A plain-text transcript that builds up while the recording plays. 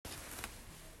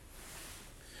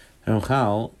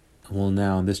Ramchal will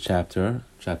now, in this chapter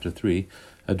 3,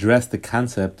 address the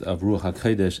concept of Ruach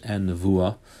HaKodesh and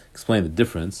Nevuah, explain the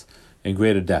difference in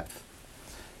greater depth.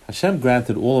 Hashem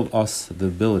granted all of us the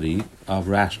ability of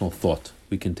rational thought.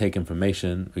 We can take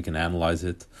information, we can analyze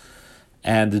it,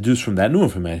 and deduce from that new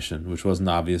information, which wasn't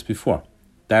obvious before.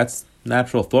 That's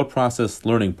natural thought process,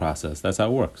 learning process. That's how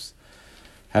it works.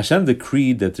 Hashem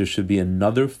decreed that there should be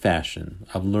another fashion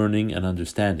of learning and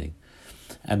understanding,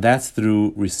 and that's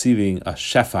through receiving a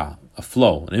shefa, a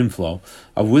flow, an inflow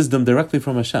of wisdom directly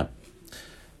from Hashem.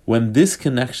 When this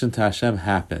connection to Hashem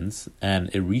happens and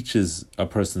it reaches a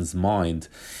person's mind,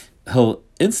 he'll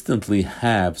instantly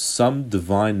have some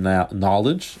divine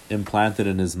knowledge implanted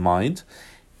in his mind,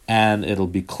 and it'll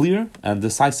be clear and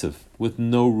decisive, with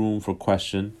no room for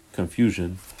question,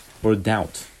 confusion, or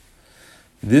doubt.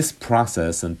 This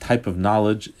process and type of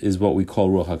knowledge is what we call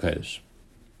Ruach HaKodesh.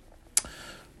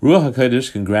 Ruach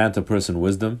HaKodesh can grant a person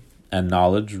wisdom and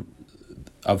knowledge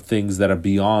of things that are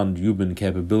beyond human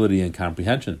capability and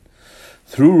comprehension.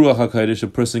 Through Ruach HaKodesh, a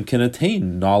person can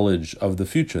attain knowledge of the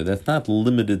future. That's not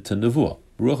limited to Nevuah.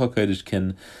 Ruach HaKodesh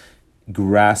can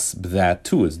grasp that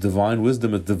too. It's divine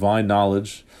wisdom, it's divine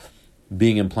knowledge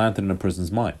being implanted in a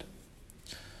person's mind.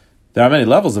 There are many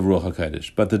levels of Ruach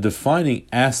HaKodesh, but the defining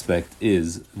aspect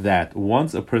is that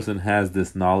once a person has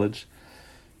this knowledge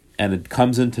and it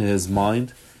comes into his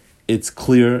mind, it's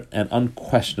clear and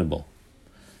unquestionable.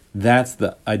 That's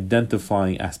the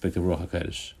identifying aspect of Ruach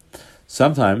HaKodesh.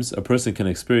 Sometimes a person can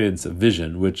experience a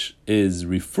vision, which is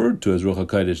referred to as Ruach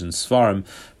HaKodesh in Sfarim,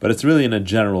 but it's really in a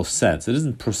general sense. It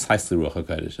isn't precisely Ruach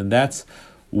HaKodesh, and that's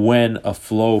when a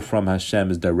flow from Hashem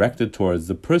is directed towards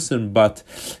the person, but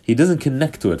he doesn't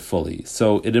connect to it fully.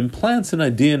 So it implants an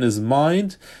idea in his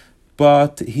mind,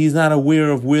 but he's not aware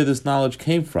of where this knowledge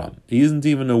came from. He isn't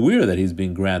even aware that he's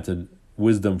being granted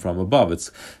wisdom from above.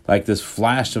 It's like this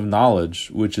flash of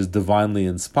knowledge, which is divinely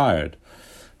inspired.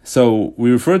 So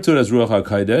we refer to it as Ruach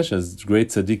HaKodesh, as great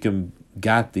tzaddikim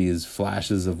got these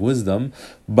flashes of wisdom,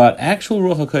 but actual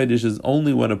Ruach HaKodesh is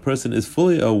only when a person is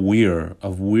fully aware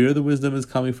of where the wisdom is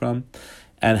coming from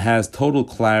and has total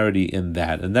clarity in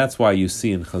that. And that's why you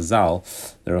see in Chazal,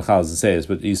 the Ramchal doesn't say this,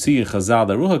 but you see in Chazal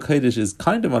that Ruach HaKodesh is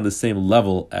kind of on the same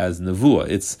level as Nevuah.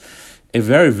 It's a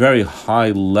very, very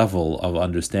high level of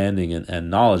understanding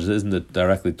and knowledge. It isn't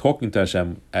directly talking to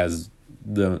Hashem, as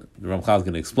the Ramchal is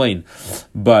going to explain,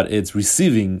 but it's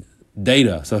receiving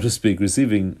data, so to speak,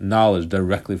 receiving knowledge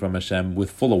directly from Hashem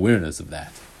with full awareness of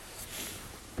that.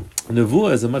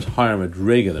 Nevuah is a much higher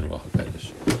madrega than Ruach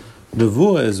HaKodesh.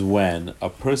 Nevuah is when a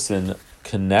person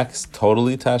connects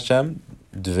totally to Hashem,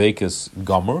 dveikus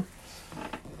gomer,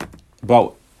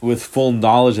 but with full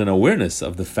knowledge and awareness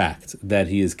of the fact that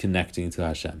he is connecting to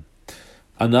Hashem.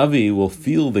 A Navi will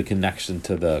feel the connection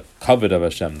to the kavod of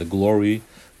Hashem, the glory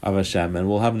of Hashem, and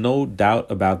will have no doubt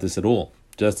about this at all.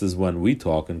 Just as when we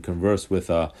talk and converse with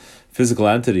a physical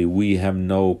entity, we have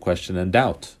no question and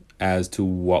doubt as to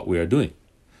what we are doing.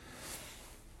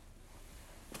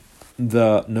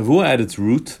 The Nevuah at its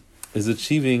root is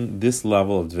achieving this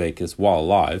level of dveikus while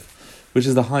alive, which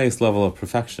is the highest level of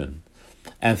perfection.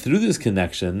 And through this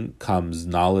connection comes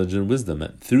knowledge and wisdom.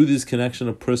 And through this connection,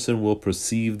 a person will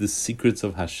perceive the secrets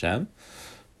of Hashem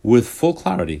with full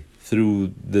clarity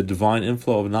through the divine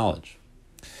inflow of knowledge.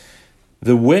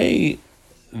 The way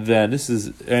that, this is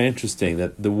very interesting,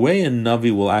 that the way a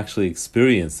Navi will actually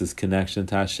experience this connection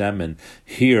to Hashem and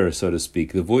hear, so to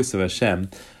speak, the voice of Hashem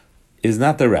is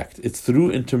not direct. It's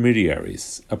through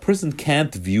intermediaries. A person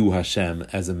can't view Hashem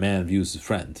as a man views his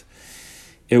friend.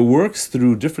 It works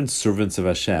through different servants of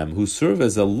Hashem who serve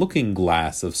as a looking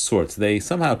glass of sorts. They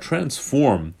somehow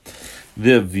transform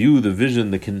the view, the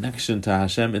vision, the connection to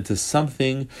Hashem into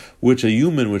something which a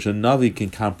Navi can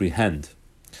comprehend.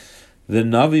 The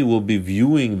Navi will be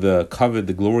viewing the kavod,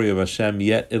 the glory of Hashem,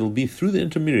 yet it'll be through the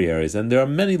intermediaries. And there are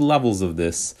many levels of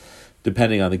this,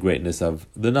 depending on the greatness of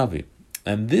the Navi.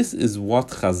 And this is what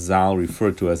Chazal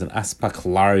referred to as an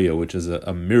aspaklaria, which is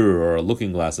a mirror or a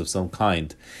looking glass of some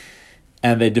kind.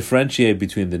 And they differentiate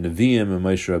between the Nevi'im and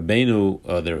Moshe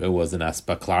Rabbeinu. It was an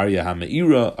aspaklaria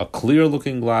ha'me'ira, a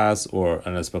clear-looking glass, or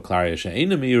an aspaklaria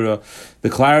she'eina me'ira.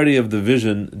 The clarity of the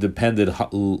vision depended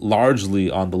largely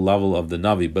on the level of the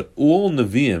Navi. But all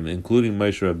Nevi'im, including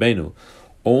Moshe Rabbeinu,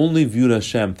 only viewed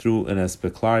Hashem through an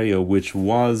aspaklaria, which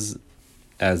was,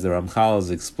 as the Ramchal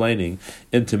is explaining,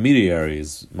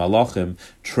 intermediaries, malachim,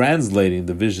 translating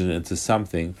the vision into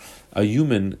something a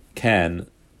human can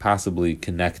possibly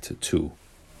connect to.